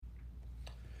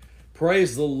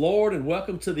Praise the Lord and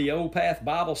welcome to the Old Path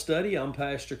Bible Study. I'm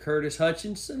Pastor Curtis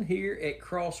Hutchinson here at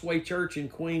Crossway Church in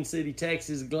Queen City,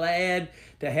 Texas. Glad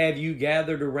to have you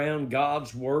gathered around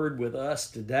God's Word with us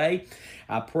today.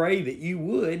 I pray that you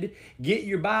would get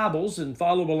your Bibles and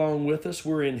follow along with us.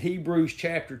 We're in Hebrews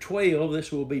chapter 12.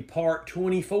 This will be part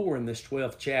 24 in this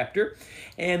 12th chapter.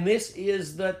 And this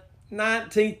is the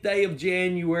 19th day of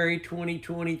January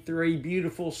 2023,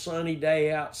 beautiful sunny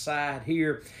day outside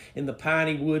here in the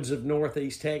piney woods of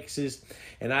Northeast Texas.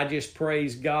 And I just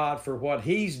praise God for what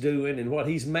He's doing and what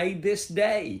He's made this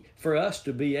day for us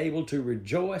to be able to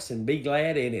rejoice and be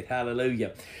glad in it.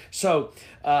 Hallelujah. So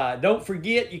don't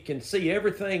forget, you can see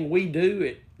everything we do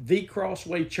at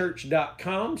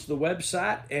thecrosswaychurch.com is the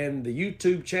website, and the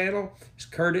YouTube channel is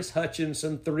Curtis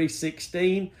Hutchinson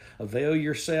 316. Avail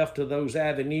yourself to those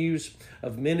avenues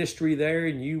of ministry there,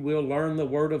 and you will learn the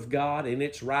Word of God in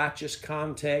its righteous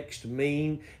context,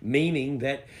 meaning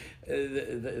that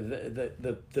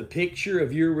the picture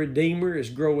of your Redeemer is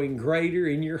growing greater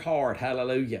in your heart.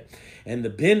 Hallelujah. And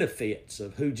the benefits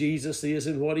of who Jesus is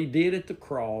and what He did at the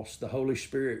cross, the Holy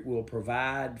Spirit will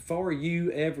provide for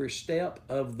you every step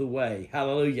of the way.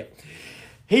 Hallelujah.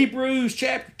 Hebrews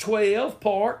chapter 12,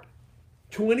 part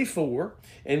 24,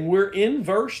 and we're in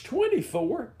verse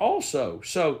 24 also.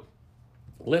 So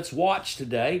let's watch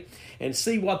today and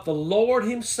see what the Lord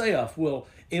Himself will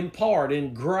impart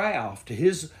and graft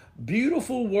His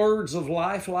beautiful words of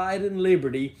life, light, and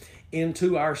liberty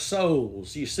into our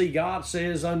souls. You see, God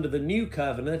says under the new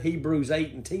covenant, Hebrews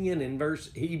 8 and 10 and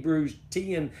Hebrews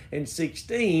 10 and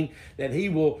 16, that He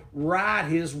will write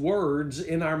His words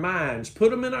in our minds, put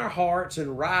them in our hearts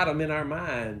and write them in our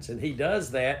minds. And He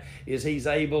does that as He's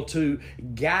able to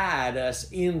guide us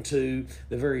into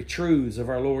the very truths of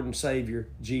our Lord and Savior,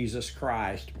 Jesus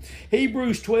Christ.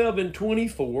 Hebrews 12 and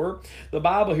 24, the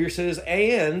Bible here says,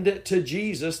 "And to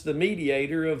Jesus, the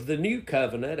mediator of the new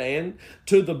covenant, and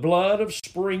to the blood of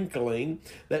sprinkling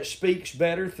that speaks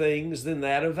better things than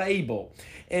that of Abel."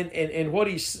 And what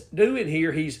He's doing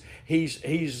here, he's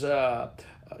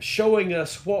showing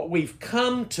us what we've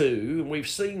come to, and we've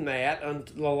seen that on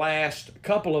the last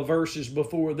couple of verses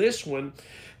before this one,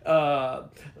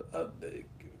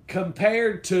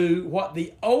 compared to what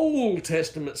the Old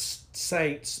Testament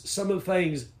saints, some of the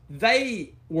things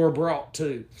they were brought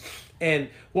to. And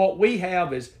what we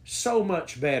have is so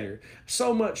much better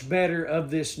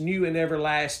of this new and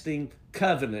everlasting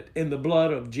covenant in the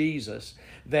blood of Jesus,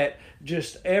 that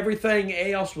just everything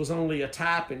else was only a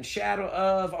type and shadow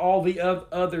of all the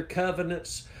other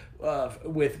covenants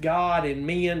with God and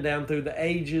men down through the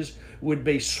ages would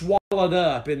be swallowed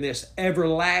up in this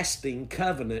everlasting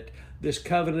covenant, this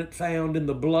covenant found in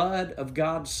the blood of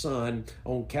God's Son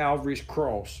on Calvary's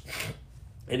cross.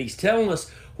 And He's telling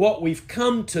us what we've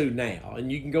come to now.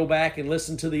 And you can go back and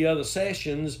listen to the other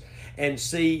sessions and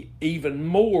see even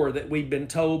more that we've been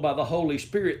told by the Holy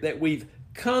Spirit that we've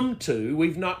come to.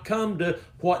 We've not come to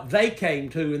what they came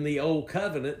to in the Old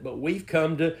Covenant, but we've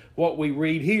come to what we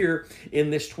read here in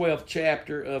this 12th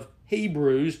chapter of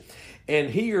Hebrews.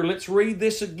 And here, let's read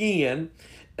this again,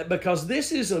 because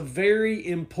this is a very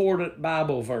important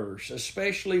Bible verse,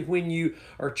 especially when you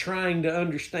are trying to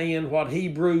understand what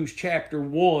Hebrews chapter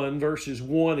 1, verses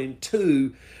 1 and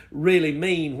 2 really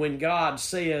mean when God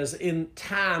says, in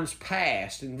times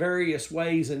past, in various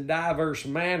ways and diverse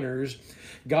manners,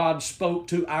 God spoke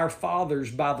to our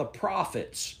fathers by the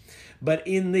prophets. But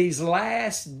in these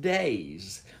last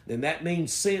days, and that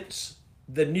means since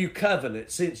the new covenant,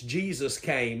 since Jesus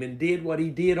came and did what He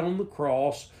did on the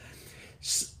cross,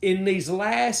 in these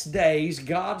last days,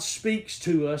 God speaks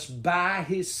to us by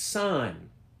His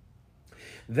Son.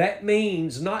 That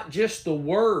means not just the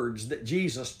words that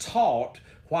Jesus taught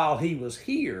while He was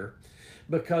here,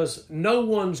 because no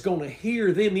one's going to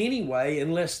hear them anyway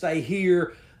unless they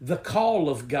hear the call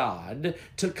of God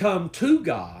to come to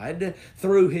God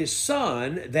through His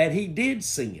Son that He did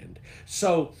send.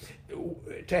 So,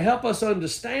 to help us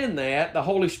understand that, the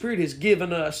Holy Spirit has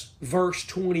given us verse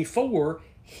 24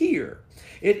 here.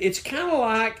 It's kind of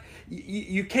like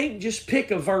you can't just pick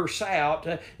a verse out.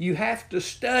 You have to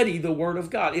study the Word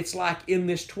of God. It's like in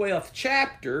this 12th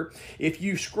chapter, if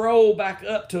you scroll back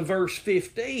up to verse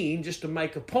 15, just to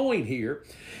make a point here,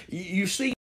 you see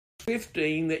in verse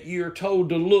 15 that you're told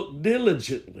to look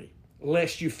diligently,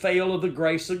 lest you fail of the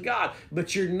grace of God.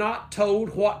 But you're not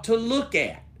told what to look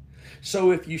at. So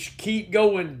if you keep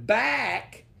going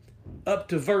back up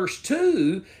to verse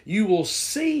 2, you will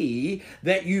see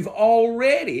that you've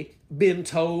already been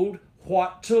told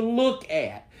what to look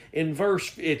at.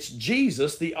 it's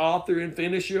Jesus, the author and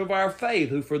finisher of our faith,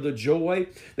 who for the joy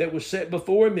that was set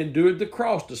before him endured the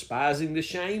cross, despising the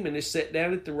shame, and is set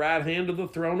down at the right hand of the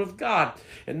throne of God.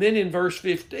 And then in verse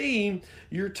 15,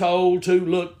 you're told to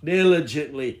look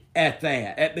diligently at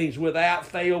that. That means without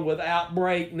fail, without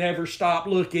break, never stop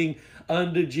looking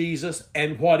unto Jesus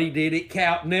and what he did at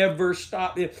Calvary. Never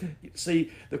stop.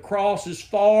 See, the cross is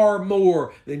far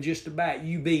more than just about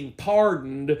you being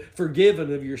pardoned,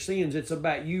 forgiven of your sins. It's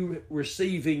about you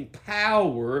receiving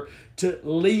power to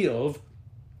live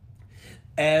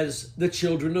as the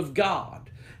children of God.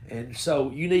 And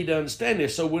so you need to understand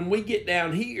this. So when we get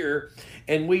down here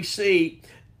and we see,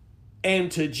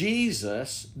 and to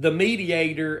Jesus, the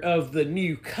mediator of the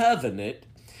new covenant,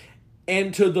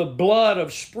 and to the blood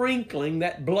of sprinkling,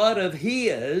 that blood of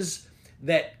his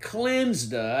that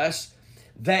cleansed us,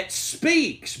 that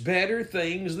speaks better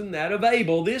things than that of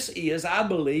Abel. This is, I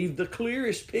believe, the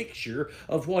clearest picture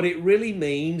of what it really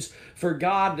means for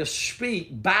God to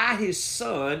speak by his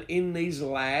Son in these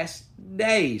last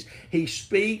days. He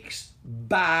speaks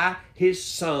by his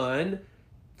Son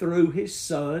through his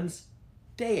Son's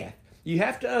death. You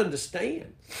have to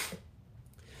understand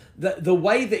the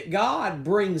way that God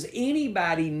brings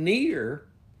anybody near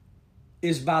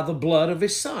is by the blood of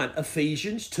his Son.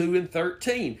 Ephesians 2 and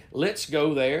 13. Let's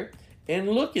go there and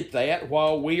look at that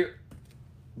while we're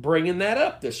bringing that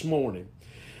up this morning.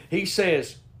 He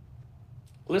says,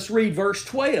 let's read verse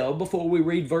 12 before we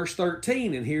read verse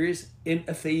 13. And here is in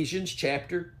Ephesians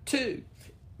chapter 2,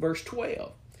 verse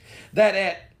 12. That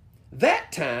at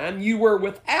that time you were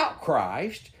without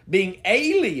Christ, being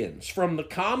aliens from the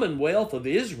commonwealth of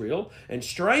Israel and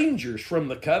strangers from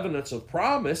the covenants of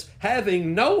promise,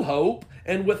 having no hope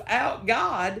and without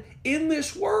God in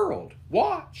this world.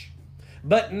 Watch.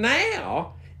 But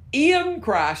now, in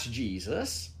Christ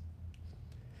Jesus,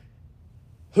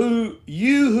 who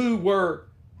were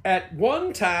at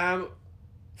one time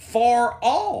far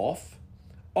off,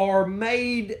 are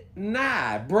made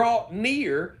nigh, brought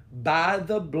near by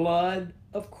the blood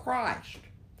of Christ.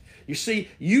 You see,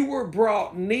 you were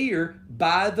brought near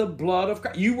by the blood of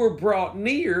Christ. You were brought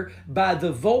near by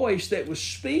the voice that was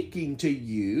speaking to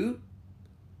you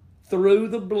through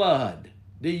the blood.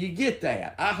 Do you get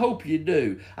that? I hope you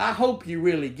do. I hope you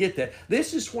really get that.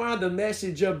 This is why the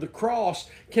message of the cross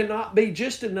cannot be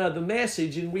just another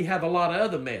message, and we have a lot of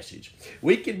other message.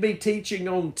 We could be teaching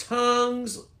on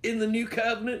tongues in the new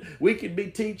covenant. We could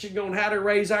be teaching on how to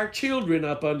raise our children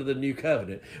up under the new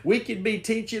covenant. We could be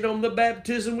teaching on the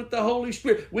baptism with the Holy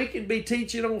Spirit. We could be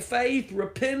teaching on faith,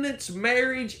 repentance,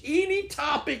 marriage, any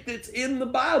topic that's in the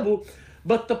Bible.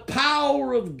 But the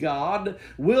power of God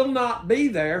will not be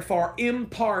there for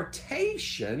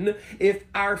impartation if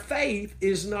our faith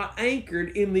is not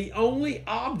anchored in the only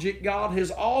object God has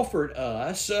offered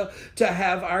us to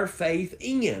have our faith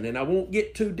in. And I won't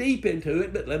get too deep into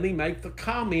it, but let me make the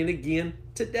comment again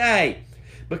today.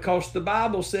 Because the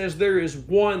Bible says there is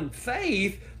one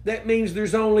faith, that means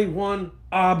there's only one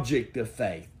object of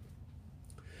faith.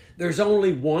 There's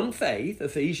only one faith,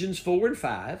 Ephesians 4 and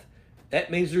 5. That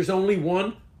means there's only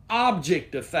one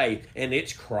object of faith, and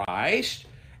it's Christ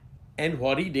and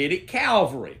what he did at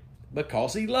Calvary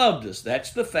because he loved us.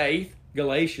 That's the faith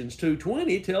Galatians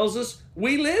 2:20 tells us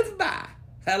we live by.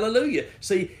 Hallelujah.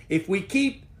 See, if we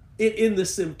keep it in the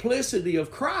simplicity of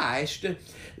Christ,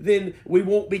 then we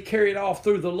won't be carried off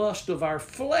through the lust of our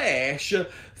flesh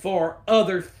for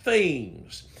other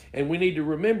things. And we need to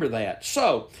remember that.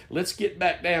 So, let's get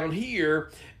back down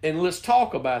here and let's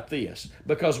talk about this,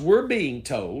 because we are being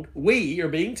told,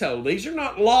 these are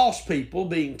not lost people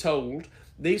being told,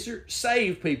 these are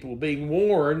saved people being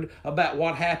warned about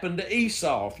what happened to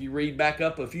Esau. If you read back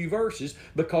up a few verses,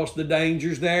 because the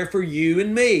danger's there for you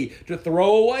and me to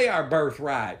throw away our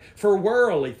birthright for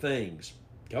worldly things.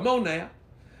 Come on now.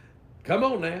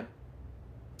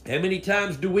 How many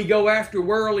times do we go after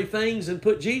worldly things and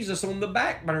put Jesus on the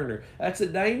back burner? That's a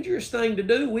dangerous thing to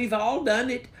do. We've all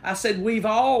done it. I said we've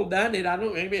all done it. I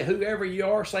don't maybe whoever you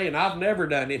are saying I've never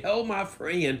done it. Oh, my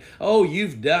friend,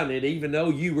 you've done it even though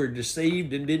you were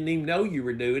deceived and didn't even know you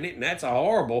were doing it, and that's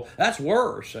that's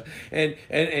worse.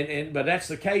 But that's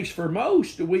the case for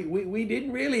most. We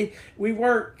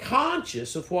weren't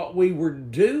conscious of what we were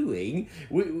doing.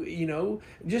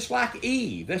 Just like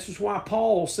Eve. This is why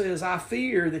Paul says, I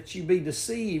fear that you be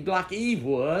deceived like Eve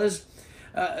was.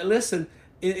 Listen,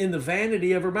 in the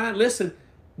vanity of her mind. Listen,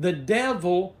 the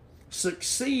devil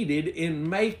succeeded in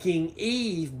making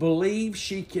Eve believe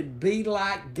she could be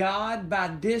like God by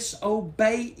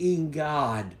disobeying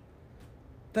God.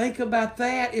 Think about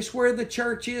that. It's where the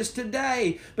church is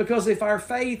today. Because if our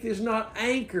faith is not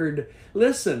anchored,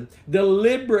 listen,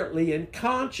 deliberately and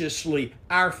consciously,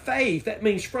 our faith, that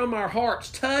means from our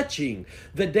hearts touching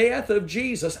the death of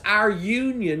Jesus, our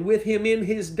union with Him in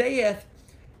His death,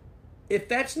 if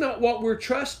that's not what we're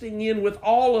trusting in with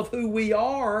all of who we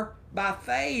are by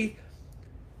faith,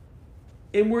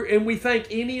 and we think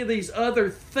any of these other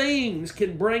things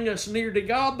can bring us near to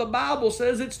God, the Bible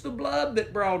says it's the blood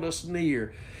that brought us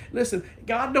near. Listen,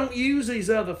 God don't use these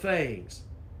other things.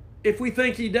 If we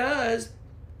think He does,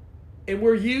 and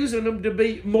we're using them to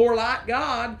be more like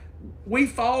God, we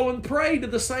fall and prey to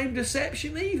the same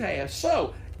deception Eve has.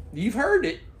 So, you've heard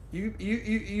it.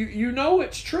 You know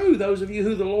it's true, those of you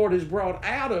who the Lord has brought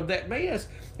out of that mess.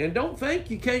 And don't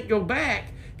think you can't go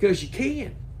back, because you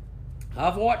can.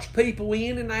 I've watched people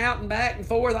in and out and back and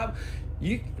forth.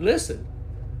 Listen,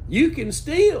 you can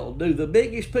still do the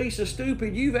biggest piece of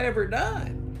stupid you've ever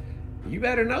done. You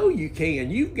better know you can.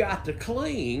 You've got to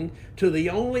cling to the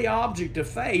only object of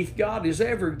faith God has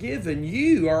ever given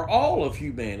you, or all of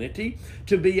humanity,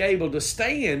 to be able to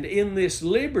stand in this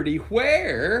liberty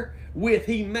wherewith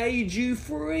He made you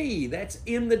free. That's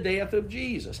in the death of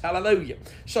Jesus. Hallelujah.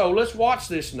 So let's watch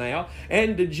this now.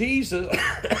 And to Jesus,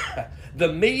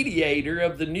 the mediator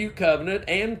of the new covenant,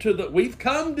 and we've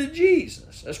come to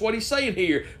Jesus. That's what He's saying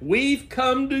here. We've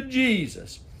come to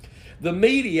Jesus, the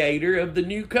mediator of the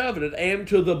new covenant, and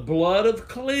to the blood of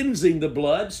cleansing. The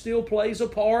blood still plays a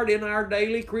part in our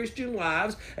daily Christian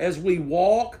lives as we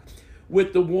walk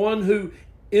with the one who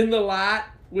in the light,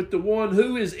 with the one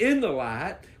who is in the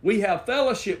light. We have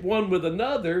fellowship one with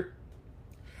another,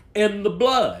 and the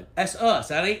blood, that's us.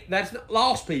 That's not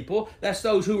lost people. That's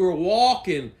those who are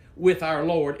walking with our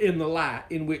Lord in the light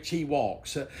in which He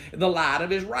walks. The light of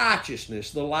His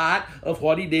righteousness, the light of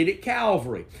what He did at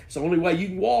Calvary. It's the only way you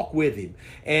can walk with Him.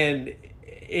 And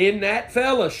in that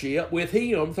fellowship with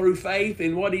Him through faith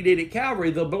in what He did at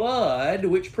Calvary, the blood,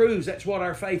 which proves that's what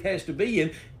our faith has to be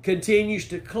in, continues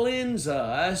to cleanse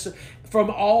us from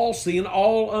all sin,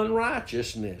 all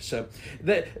unrighteousness.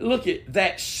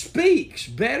 That speaks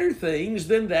better things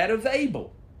than that of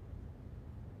Abel.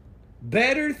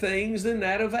 Better things than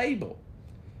that of Abel.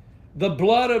 The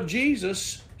blood of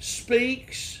Jesus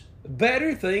speaks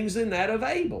better things than that of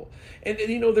Abel. And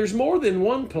there's more than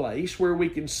one place where we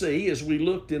can see, as we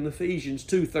looked in Ephesians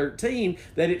 2:13,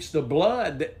 that it's the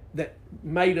blood that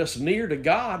made us near to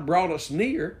God, brought us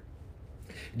near.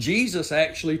 Jesus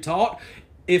actually taught,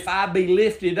 if I be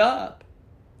lifted up,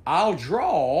 I'll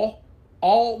draw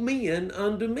all men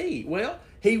unto me. Well,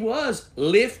 He was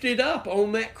lifted up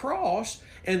on that cross,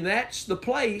 and that's the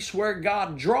place where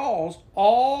God draws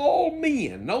all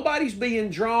men. Nobody's being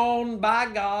drawn by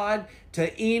God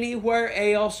to anywhere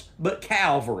else but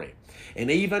Calvary.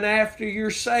 And even after you're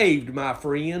saved, my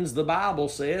friends, the Bible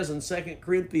says in 2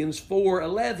 Corinthians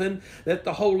 4:11 that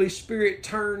the Holy Spirit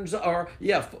 2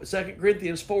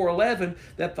 Corinthians 4:11,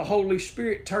 that the Holy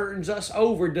Spirit turns us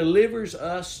over, delivers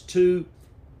us to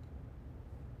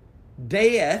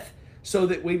death, so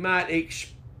that we might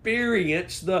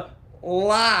experience the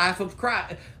life of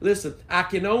Christ. Listen, I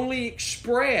can only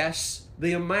express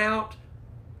the amount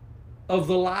of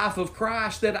the life of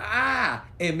Christ that I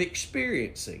am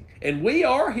experiencing. And we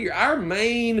are here. Our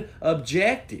main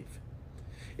objective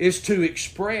is to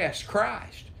express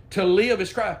Christ, to live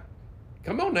as Christ.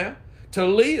 Come on now. To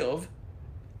live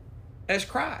as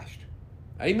Christ.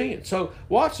 Amen. So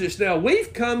watch this now.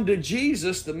 We've come to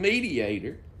Jesus, the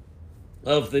mediator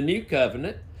of the new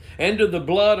covenant, and to the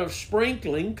blood of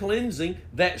sprinkling, cleansing,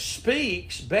 that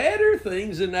speaks better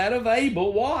things than that of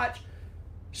Abel. Watch.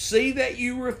 See that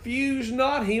you refuse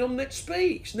not him that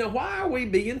speaks. Now, why are we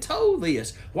being told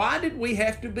this? Why did we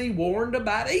have to be warned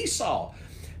about Esau?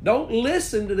 Don't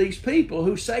listen to these people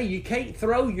who say you can't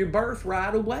throw your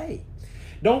birthright away.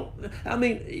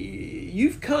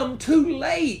 You've come too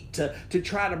late to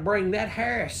try to bring that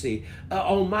heresy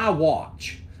on my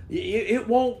watch. It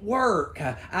won't work.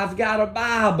 I've got a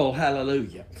Bible,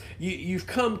 hallelujah. You've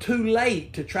come too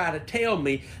late to try to tell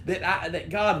me that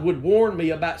God would warn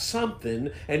me about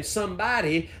something and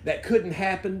somebody that couldn't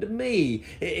happen to me.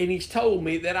 And He's told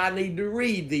me that I need to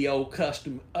read the Old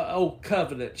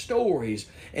Covenant stories,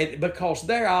 and because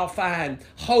there I'll find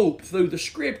hope through the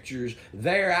Scriptures.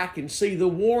 There I can see the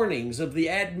warnings of the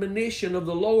admonition of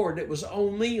the Lord that was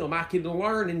on them. I can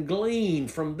learn and glean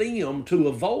from them to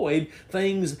avoid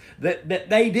things that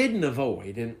they didn't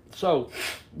avoid. And so,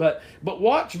 but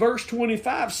watch verse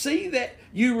 25. See that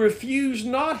you refuse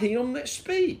not him that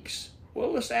speaks.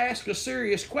 Well, let's ask a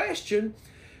serious question.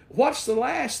 What's the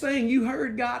last thing you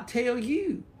heard God tell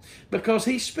you? Because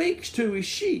He speaks to His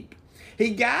sheep. He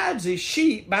guides his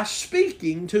sheep by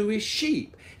speaking to his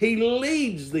sheep. He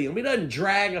leads them. He doesn't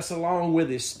drag us along with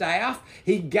his staff.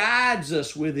 He guides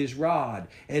us with his rod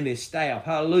and his staff.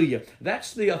 Hallelujah.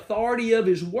 That's the authority of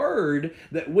his word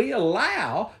that we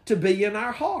allow to be in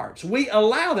our hearts. We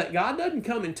allow that. God doesn't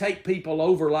come and take people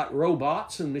over like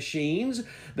robots and machines.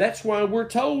 That's why we're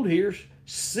told here,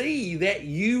 see that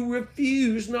you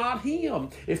refuse not him.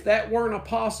 If that weren't a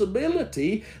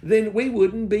possibility, then we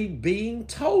wouldn't be being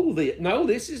told it. No,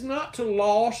 this is not to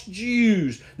lost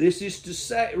Jews. This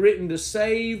is written to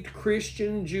saved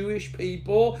Christian Jewish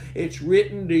people. It's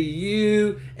written to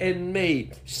you and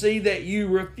me. See that you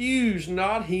refuse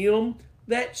not him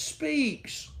that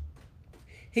speaks.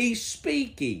 He's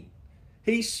speaking.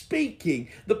 He's speaking.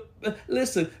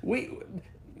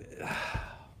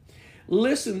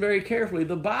 Listen very carefully.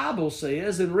 The Bible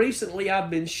says, and recently I've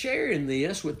been sharing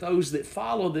this with those that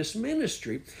follow this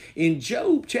ministry, in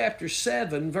Job chapter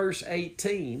 7, verse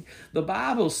 18, the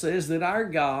Bible says that our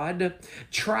God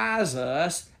tries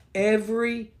us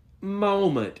every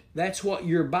moment. That's what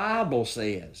your Bible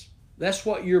says. That's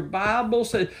what your Bible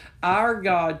says. Our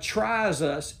God tries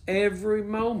us every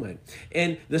moment.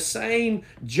 And the same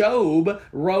Job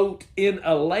wrote in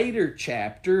a later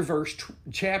chapter,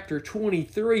 chapter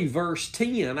 23, verse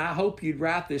 10. I hope you'd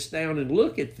write this down and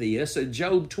look at this. In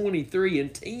Job 23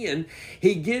 and 10,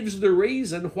 he gives the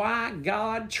reason why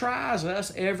God tries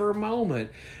us every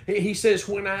moment. He says,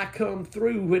 when I come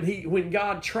through, when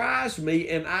God tries me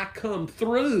and I come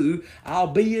through, I'll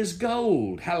be as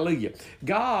gold. Hallelujah.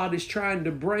 God is trying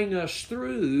to bring us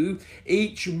through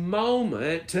each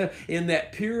moment in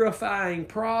that purifying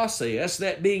process,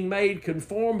 that being made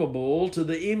conformable to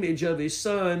the image of his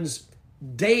Son's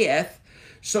death,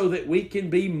 so that we can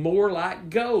be more like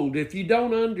gold. If you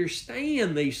don't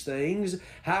understand these things,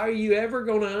 how are you ever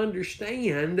going to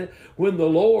understand when the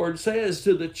Lord says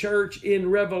to the church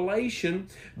in Revelation,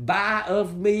 buy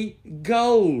of me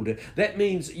gold? That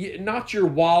means not your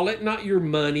wallet, not your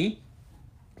money.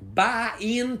 Buy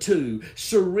into,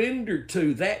 surrender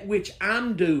to that which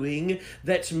I'm doing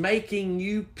that's making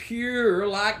you pure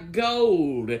like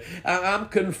gold. I'm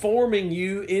conforming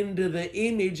you into the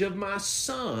image of my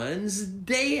Son's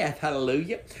death.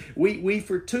 Hallelujah. We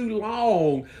for too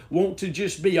long want to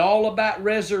just be all about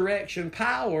resurrection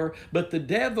power, but the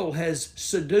devil has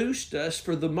seduced us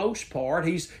for the most part.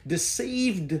 He's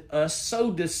deceived us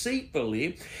so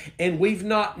deceitfully, and we've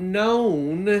not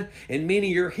known, and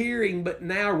many are hearing but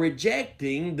now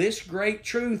rejecting this great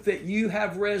truth that you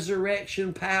have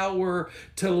resurrection power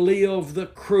to live the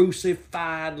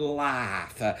crucified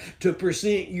life, to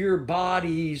present your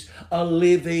bodies a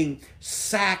living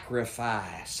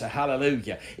sacrifice.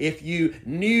 Hallelujah. If you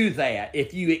knew that,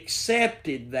 if you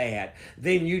accepted that,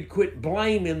 then you'd quit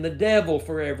blaming the devil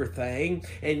for everything,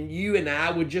 and you and I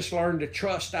would just learn to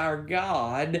trust our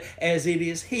God, as it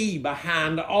is He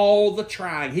behind all the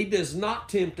trying. He does not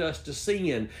tempt us to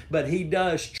sin, but He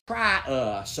does try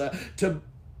us to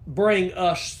bring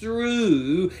us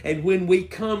through, and when we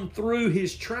come through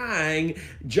His trying,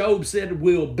 Job said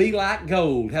we'll be like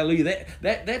gold. Hallelujah.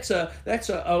 That's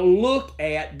a look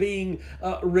at being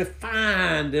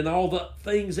refined, and all the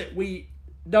things that we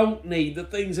don't need, the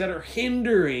things that are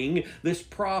hindering this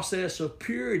process of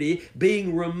purity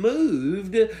being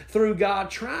removed through God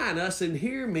trying us. And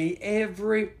hear me,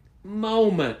 every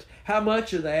moment. How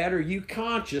much of that are you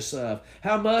conscious of?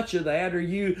 How much of that are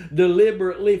you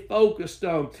deliberately focused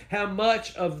on? How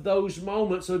much of those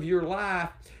moments of your life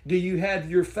do you have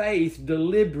your faith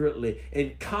deliberately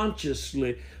and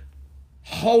consciously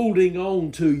holding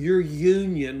on to your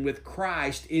union with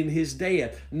Christ in His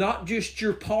death? Not just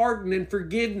your pardon and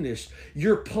forgiveness,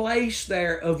 your place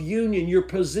there of union, your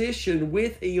position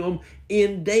with Him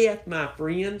in death, my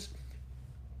friends.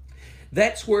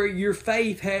 That's where your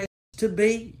faith has to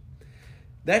be.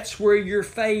 That's where your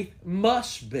faith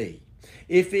must be.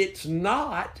 If it's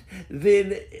not,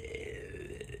 then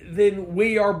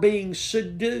we are being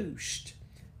seduced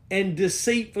and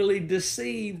deceitfully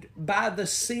deceived by the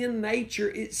sin nature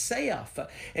itself.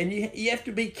 And you have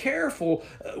to be careful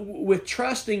with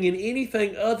trusting in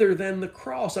anything other than the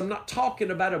cross. I'm not talking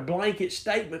about a blanket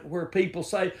statement where people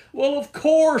say, well, of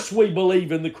course we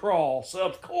believe in the cross.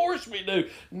 Of course we do.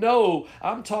 No,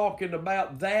 I'm talking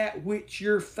about that which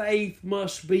your faith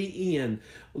must be in.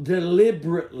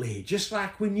 Deliberately, just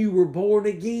like when you were born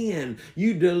again,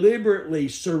 you deliberately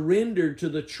surrendered to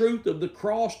the truth of the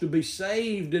cross to be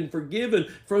saved and forgiven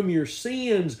from your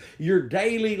sins, your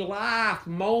daily life,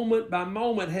 moment by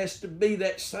moment, has to be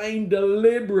that same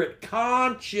deliberate,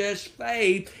 conscious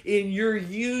faith in your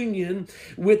union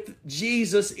with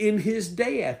Jesus in His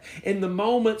death. And the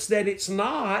moments that it's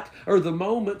not are the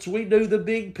moments we do the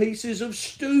big pieces of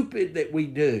stupid that we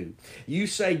do. You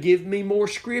say, give me more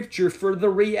scripture for the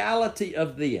reality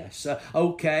of this.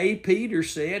 Okay, Peter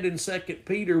said in 2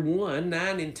 Peter 1,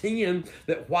 9 and 10,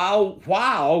 that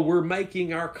while we're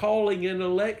making our calling and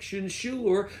election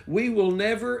sure, we will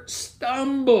never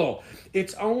stumble.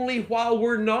 It's only while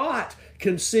we're not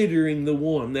considering the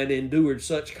one that endured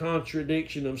such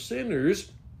contradiction of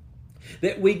sinners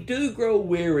that we do grow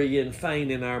weary and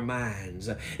faint in our minds.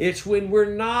 It's when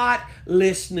we're not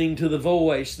listening to the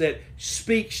voice that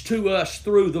speaks to us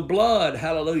through the blood,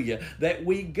 hallelujah, that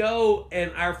we go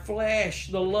and our flesh,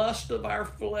 the lust of our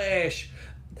flesh,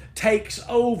 takes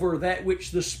over that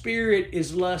which the Spirit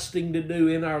is lusting to do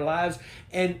in our lives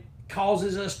and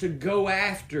causes us to go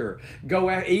after,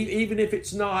 even if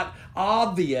it's not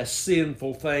obvious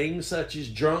sinful things such as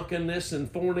drunkenness and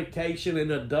fornication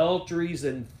and adulteries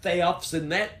and thefts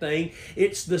and that thing.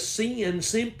 It's the sin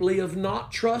simply of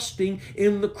not trusting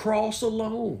in the cross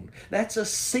alone. That's a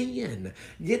sin.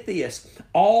 Get this.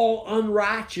 All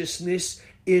unrighteousness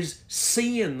is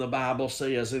sin, the Bible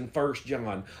says in 1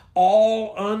 John.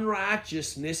 All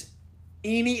unrighteousness,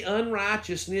 any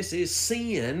unrighteousness is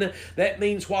sin. That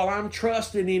means while I'm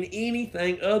trusting in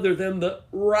anything other than the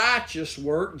righteous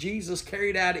work Jesus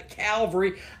carried out at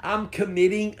Calvary, I'm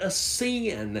committing a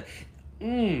sin.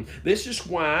 This is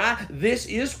why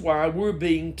we're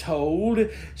being told,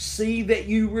 see that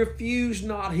you refuse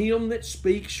not him that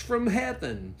speaks from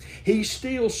heaven. He's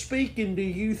still speaking to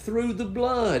you through the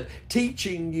blood,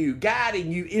 teaching you,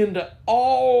 guiding you into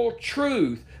all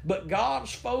truth. But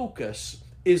God's focus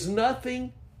is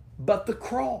nothing but the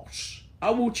cross. I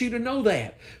want you to know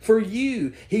that. For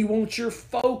you, He wants your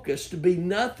focus to be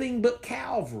nothing but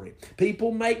Calvary.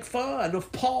 People make fun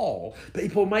of Paul.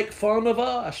 People make fun of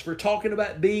us for talking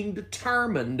about being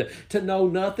determined to know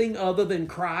nothing other than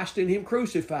Christ and Him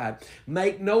crucified.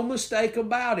 Make no mistake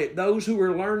about it. Those who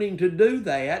are learning to do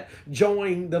that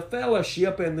join the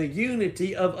fellowship and the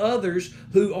unity of others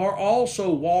who are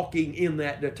also walking in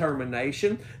that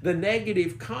determination. The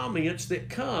negative comments that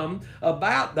come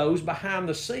about those behind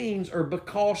the scenes are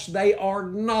because they are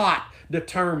not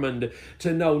determined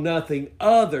to know nothing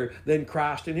other than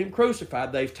Christ and Him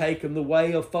crucified. They've taken the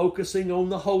way of focusing on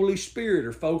the Holy Spirit,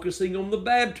 or focusing on the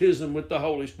baptism with the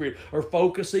Holy Spirit, or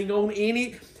focusing on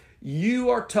any. You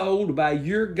are told by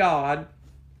your God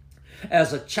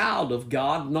as a child of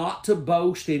God not to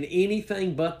boast in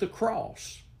anything but the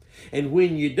cross. And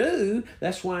when you do,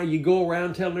 that's why you go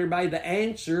around telling everybody the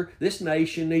answer, this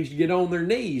nation needs to get on their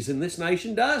knees, and this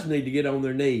nation does need to get on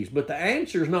their knees. But the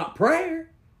answer is not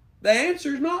prayer. The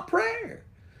answer is not prayer.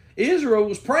 Israel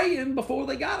was praying before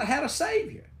they had a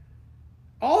Savior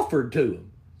offered to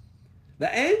them.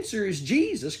 The answer is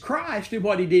Jesus Christ and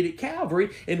what He did at Calvary.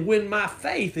 And when my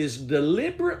faith is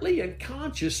deliberately and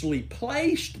consciously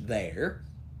placed there,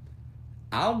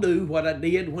 I'll do what I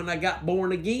did when I got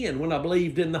born again. When I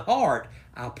believed in the heart,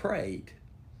 I prayed.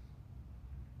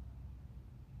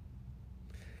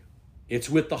 It's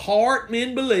with the heart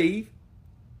men believe,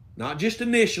 not just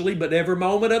initially, but every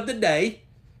moment of the day,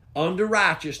 unto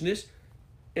righteousness,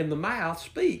 and the mouth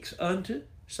speaks unto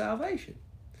salvation.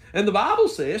 And the Bible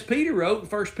says, Peter wrote in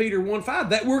 1 Peter 1:5,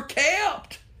 that we're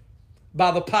kept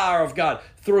by the power of God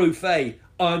through faith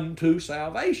unto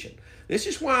salvation. This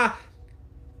is why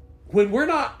when we're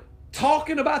not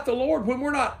talking about the Lord, when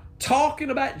we're not talking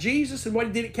about Jesus and what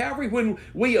He did at Calvary, when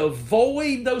we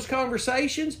avoid those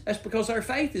conversations, that's because our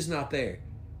faith is not there.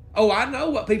 Oh, I know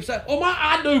what people say. Oh,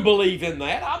 I do believe in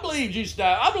that. I believe Jesus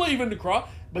died. I believe in the cross.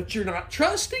 But you're not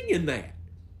trusting in that.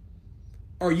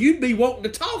 Or you'd be wanting to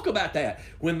talk about that.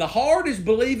 When the heart is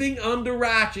believing unto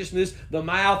righteousness, the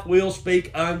mouth will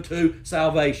speak unto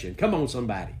salvation. Come on,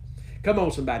 somebody. Come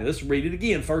on, somebody. Let's read it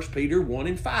again. 1 Peter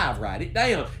 1:5. Write it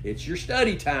down. It's your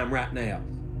study time right now.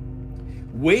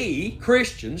 We,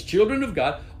 Christians, children of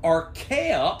God, are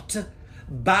kept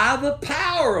by the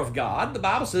power of God. The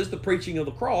Bible says the preaching of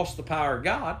the cross, the power of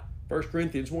God. 1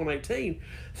 Corinthians 1:18.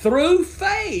 Through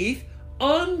faith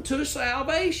unto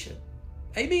salvation.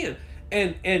 Amen.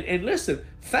 And listen,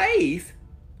 faith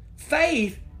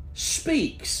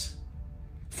speaks.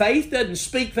 Faith doesn't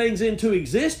speak things into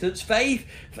existence. Faith,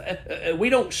 we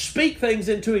don't speak things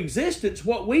into existence.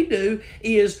 What we do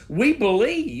is we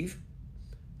believe,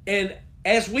 and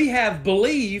as we have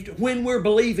believed, when we're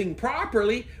believing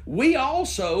properly, we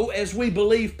also, as we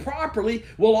believe properly,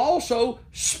 will also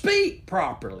speak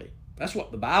properly. That's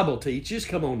what the Bible teaches.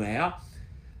 Come on now.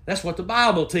 That's what the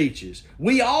Bible teaches.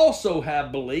 We also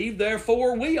have believed,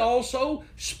 therefore we also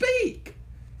speak.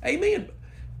 Amen.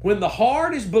 When the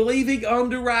heart is believing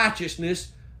unto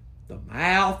righteousness, the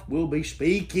mouth will be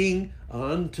speaking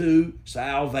unto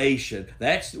salvation.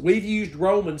 We've used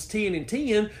Romans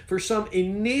 10:10 for some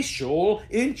initial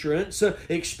entrance,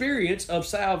 experience of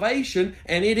salvation,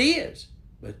 and it is.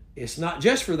 But it's not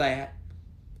just for that.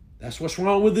 That's what's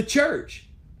wrong with the church.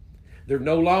 They're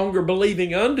no longer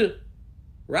believing unto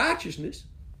righteousness.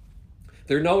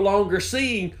 They're no longer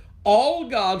seeing all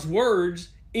God's words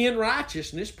in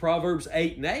righteousness, Proverbs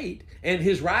 8:8, and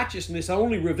His righteousness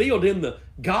only revealed in the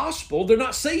gospel. They're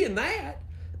not seeing that.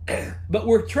 But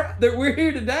we're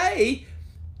here today,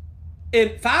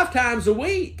 and 5 times a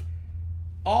week,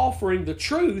 offering the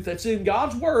truth that's in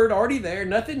God's word, already there,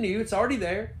 nothing new, it's already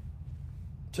there,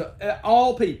 to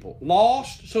all people,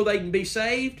 lost so they can be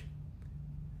saved,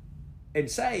 and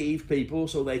saved people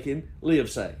so they can live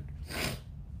saved.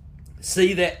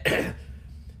 See that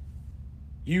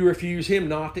you refuse Him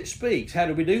not that speaks. How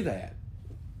do we do that?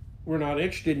 We're not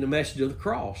interested in the message of the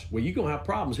cross. Well, you're going to have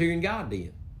problems hearing God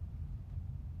then.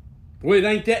 Well, it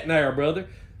ain't that narrow, brother.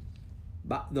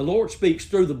 The Lord speaks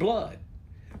through the blood.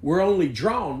 We're only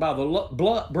drawn by the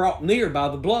blood, brought near by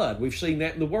the blood. We've seen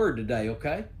that in the Word today,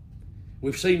 okay?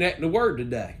 We've seen that in the Word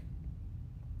today.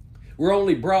 We're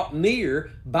only brought near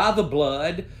by the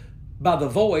blood, by the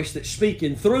voice that's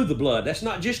speaking through the blood. That's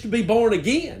not just to be born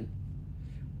again.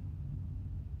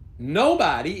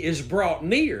 Nobody is brought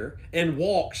near and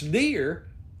walks near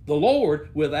the Lord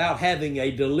without having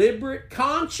a deliberate,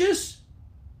 conscious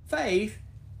faith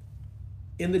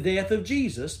in the death of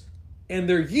Jesus and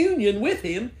their union with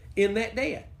Him in that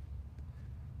death.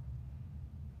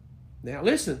 Now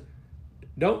listen,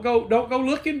 don't go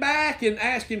looking back and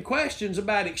asking questions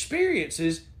about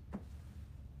experiences.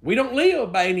 We don't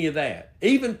live by any of that.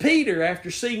 Even Peter,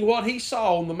 after seeing what he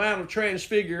saw on the Mount of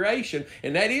Transfiguration,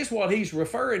 and that is what he's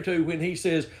referring to when he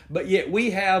says, but yet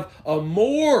we have a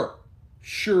more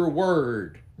sure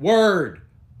word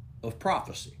of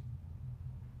prophecy.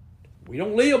 We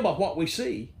don't live by what we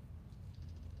see.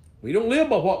 We don't live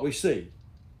by what we see.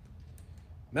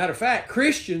 Matter of fact,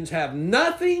 Christians have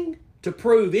nothing to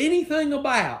prove anything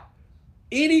about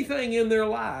anything in their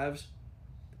lives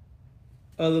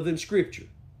other than Scripture.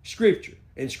 Scripture.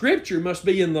 And Scripture must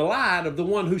be in the light of the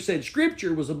one who said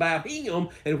Scripture was about Him,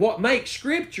 and what makes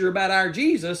Scripture about our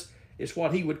Jesus is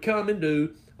what He would come and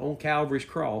do on Calvary's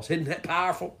cross. Isn't that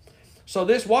powerful? So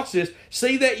watch this.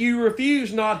 See that you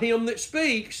refuse not Him that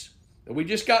speaks. And we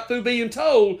just got through being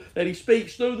told that He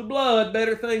speaks through the blood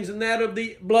better things than that of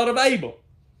the blood of Abel.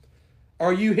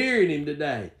 Are you hearing Him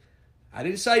today? I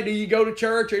didn't say, do you go to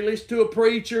church or you listen to a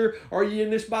preacher? Are you in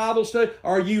this Bible study?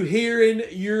 Are you hearing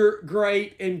your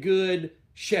great and good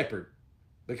shepherd?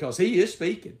 Because He is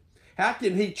speaking. How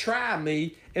can He try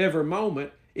me every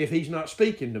moment if He's not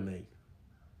speaking to me?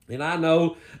 And I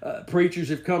know preachers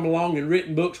have come along and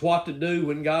written books what to do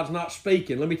when God's not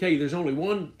speaking. Let me tell you, there's only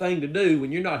one thing to do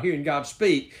when you're not hearing God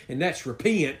speak, and that's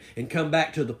repent and come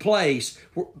back to the place,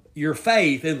 your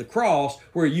faith in the cross,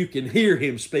 where you can hear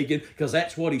Him speaking, because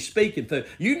that's what He's speaking through.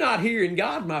 You're not hearing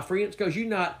God, my friends, because you're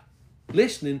not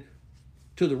listening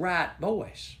to the right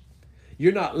voice.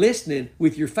 You're not listening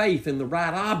with your faith in the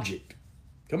right object.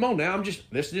 Come on now, this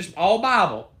is just all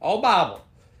Bible, all Bible.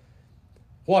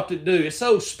 What to do. It's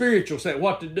so spiritual, saying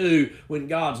what to do when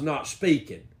God's not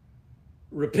speaking.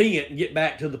 Repent and get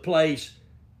back to the place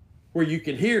where you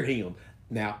can hear Him.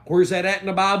 Now, where's that at in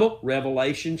the Bible?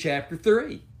 Revelation chapter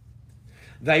 3.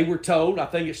 They were told, I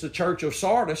think it's the church of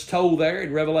Sardis, told there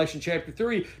in Revelation chapter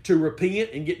 3 to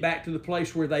repent and get back to the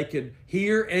place where they could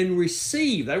hear and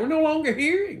receive. They were no longer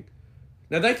hearing.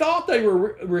 Now, they thought they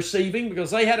were receiving because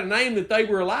they had a name that they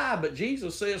were alive, but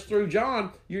Jesus says through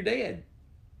John, you're dead.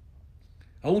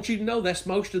 I want you to know that's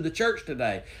most of the church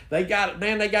today. They got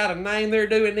a name, they're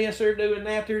doing this, they're doing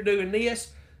that, they're doing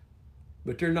this,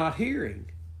 but they're not hearing.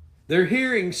 They're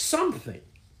hearing something,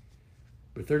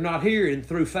 but they're not hearing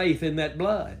through faith in that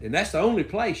blood. And that's the only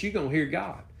place you're going to hear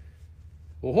God.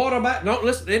 Well, what about, no,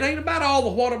 listen, it ain't about all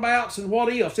the whatabouts and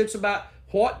what ifs. It's about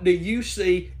what do you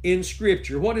see in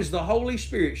Scripture? What is the Holy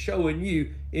Spirit showing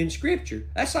you in Scripture?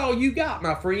 That's all you got,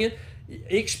 my friend.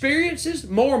 Experiences,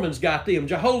 Mormons got them.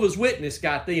 Jehovah's Witness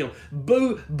got them.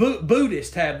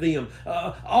 Buddhists have them.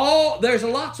 There's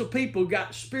lots of people who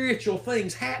got spiritual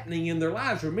things happening in their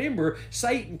lives. Remember,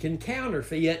 Satan can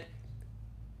counterfeit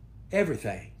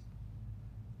everything.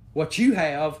 What you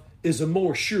have is a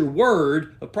more sure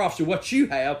word of prophecy. What you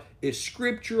have is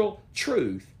scriptural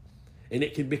truth. And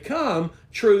it can become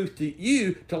truth to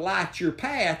you to light your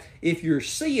path if you're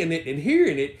seeing it and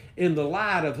hearing it in the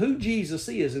light of who Jesus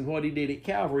is and what he did at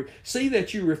Calvary. See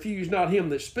that you refuse not him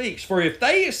that speaks. For if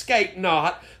they escape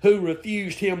not who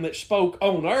refused him that spoke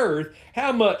on earth,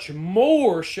 how much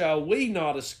more shall we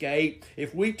not escape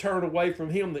if we turn away from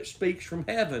him that speaks from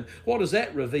heaven? What does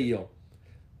that reveal?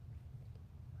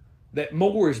 That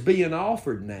more is being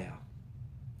offered now.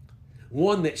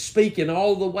 One that's speaking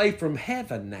all the way from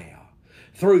heaven now.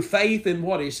 Through faith in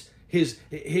what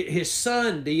his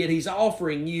son did, he's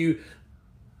offering you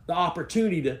the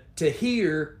opportunity to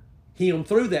hear him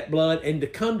through that blood and to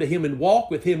come to him and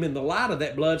walk with him in the light of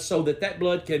that blood so that that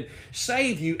blood can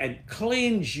save you and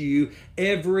cleanse you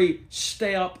every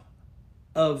step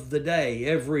of the day,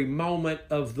 every moment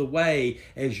of the way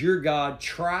as your God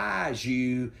tries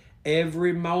you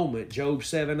every moment, Job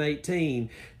 7:18,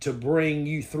 to bring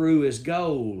you through as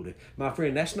gold. My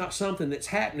friend, that's not something that's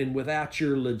happening without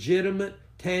your legitimate,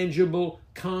 tangible,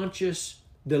 conscious,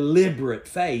 deliberate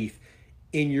faith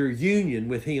in your union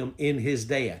with him in his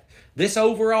death. This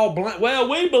overall well,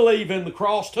 we believe in the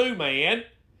cross too, man.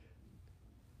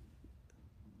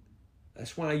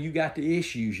 That's why you got the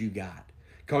issues you got.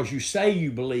 Because you say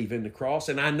you believe in the cross,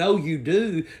 and I know you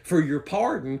do for your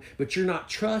pardon, but you're not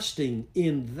trusting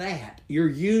in that, your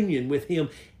union with him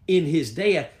in his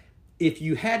death. If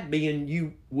you had been,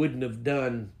 you wouldn't have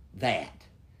done that.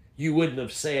 You wouldn't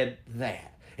have said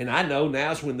that. And I know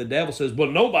now's when the devil says,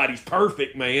 well, nobody's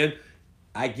perfect, man.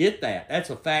 I get that. That's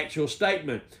a factual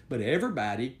statement. But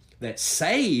everybody that's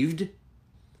saved,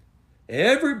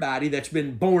 everybody that's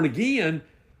been born again,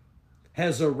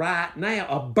 has a right now,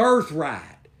 a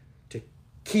birthright,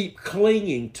 keep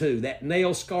clinging to that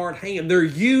nail-scarred hand, their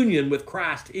union with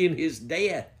Christ in his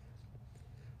death,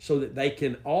 so that they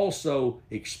can also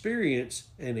experience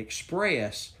and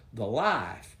express the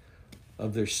life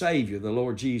of their Savior, the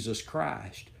Lord Jesus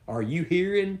Christ. Are you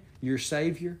hearing your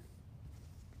Savior?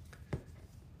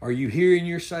 Are you hearing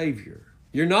your Savior?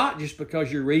 You're not just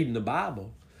because you're reading the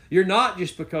Bible. You're not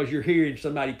just because you're hearing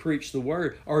somebody preach the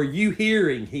Word. Are you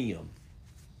hearing him?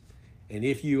 And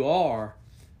if you are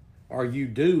you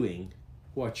doing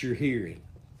what you're hearing?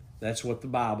 That's what the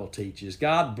Bible teaches.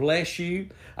 God bless you.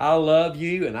 I love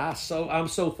you, and I'm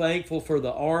so thankful for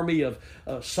the army of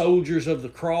soldiers of the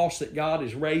cross that God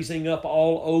is raising up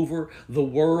all over the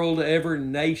world, every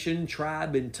nation,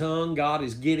 tribe, and tongue. God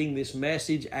is getting this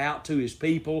message out to his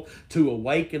people to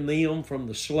awaken them from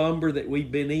the slumber that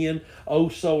we've been in oh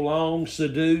so long,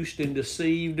 seduced and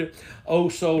deceived oh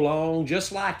so long,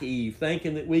 just like Eve,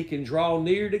 thinking that we can draw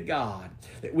near to God,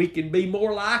 that we can be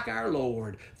more like our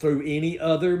Lord through any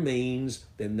other means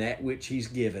than that which he's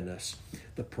given us,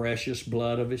 the precious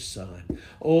blood of his Son.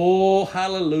 Oh,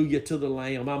 hallelujah to the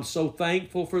Lamb. I'm so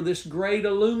thankful for this great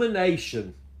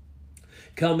illumination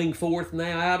coming forth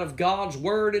now out of God's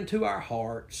Word into our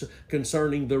hearts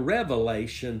concerning the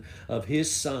revelation of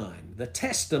his Son, the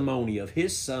testimony of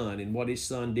his Son and what his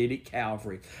Son did at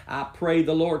Calvary. I pray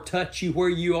the Lord touch you where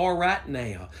you are right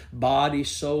now, body,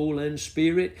 soul, and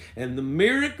spirit, and the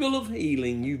miracle of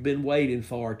healing you've been waiting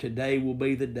for. Today will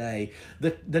be the day.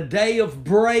 The day of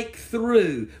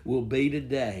breakthrough will be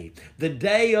today. The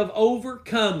day of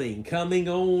overcoming, coming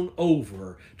on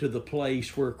over to the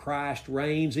place where Christ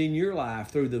reigns in your life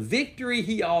through the victory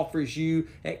he offers you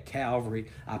at Calvary.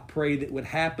 I pray that would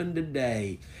happen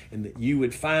today, and that you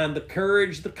would find the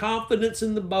courage, the confidence,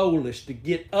 and the boldness to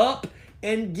get up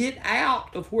and get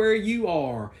out of where you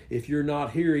are if you're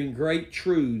not hearing great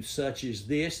truths such as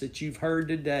this that you've heard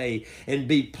today, and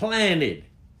be planted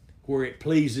where it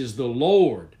pleases the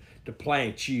Lord to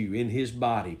plant you in his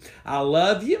body. I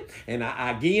love you. And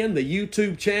again, the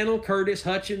YouTube channel, Curtis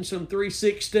Hutchinson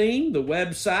 316, the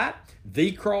website,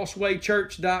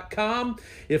 thecrosswaychurch.com.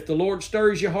 If the Lord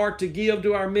stirs your heart to give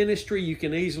to our ministry, you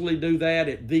can easily do that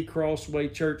at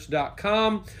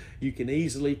thecrosswaychurch.com. You can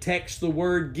easily text the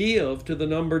word give to the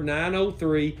number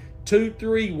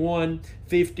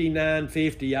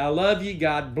 903-231-5950. I love you.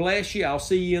 God bless you. I'll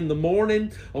see you in the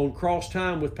morning on Cross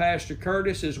Time with Pastor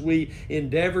Curtis as we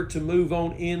endeavor to move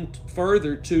on in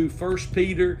further to 1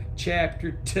 Peter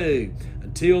chapter 2.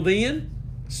 Until then,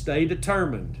 stay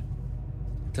determined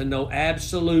to know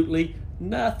absolutely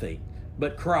nothing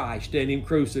but Christ and him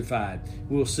crucified.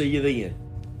 We'll see you then.